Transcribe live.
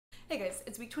Hey guys,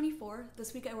 it's week 24.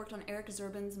 This week I worked on Eric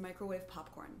Zurbin's microwave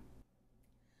popcorn.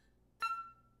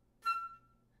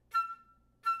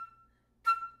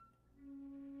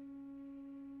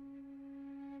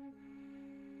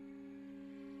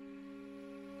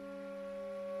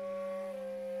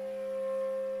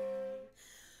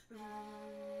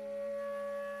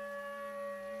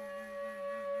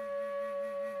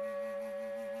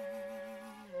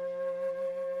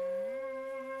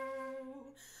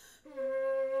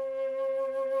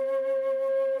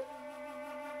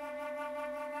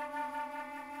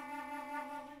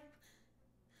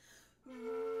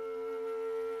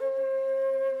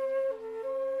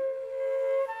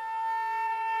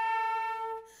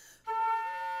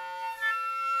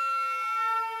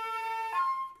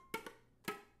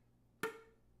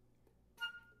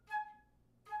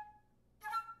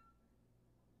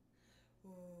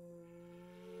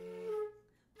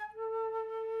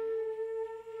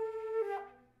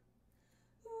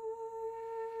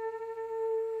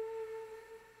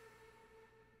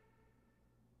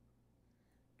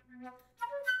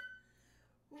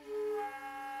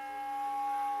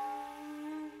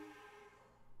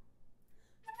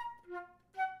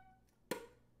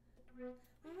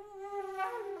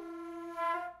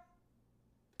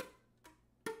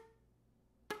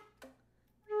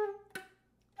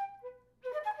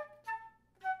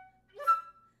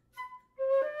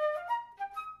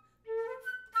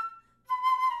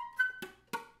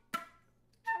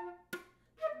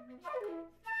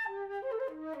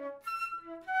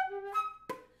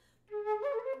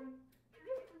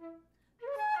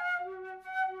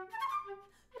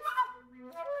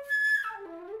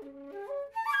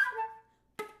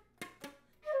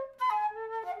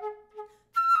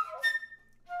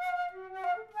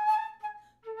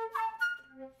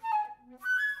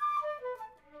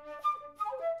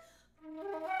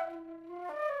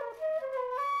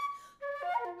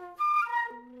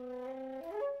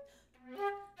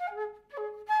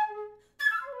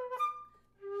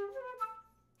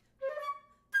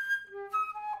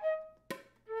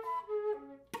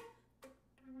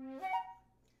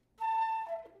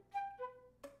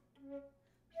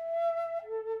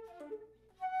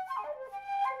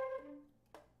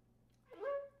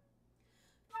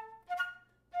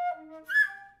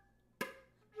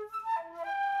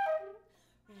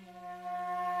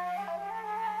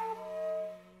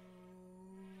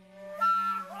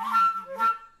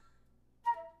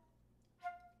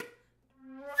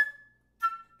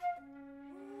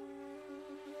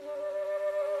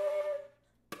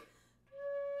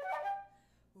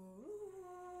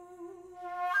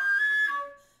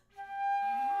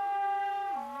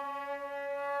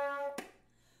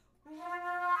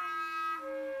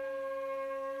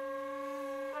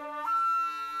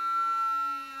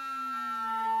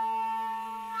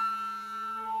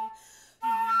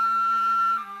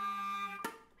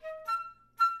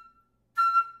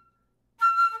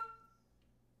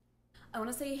 I want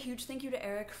to say a huge thank you to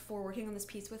Eric for working on this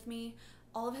piece with me.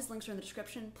 All of his links are in the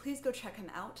description. Please go check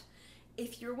him out.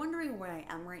 If you're wondering where I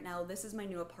am right now, this is my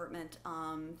new apartment.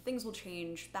 Things will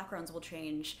change, backgrounds will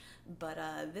change, but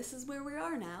this is where we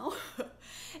are now.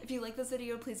 If you like this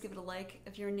video, please give it a like.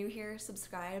 If you're new here,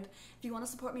 subscribe. If you want to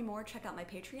support me more, check out my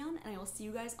Patreon, and I will see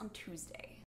you guys on Tuesday.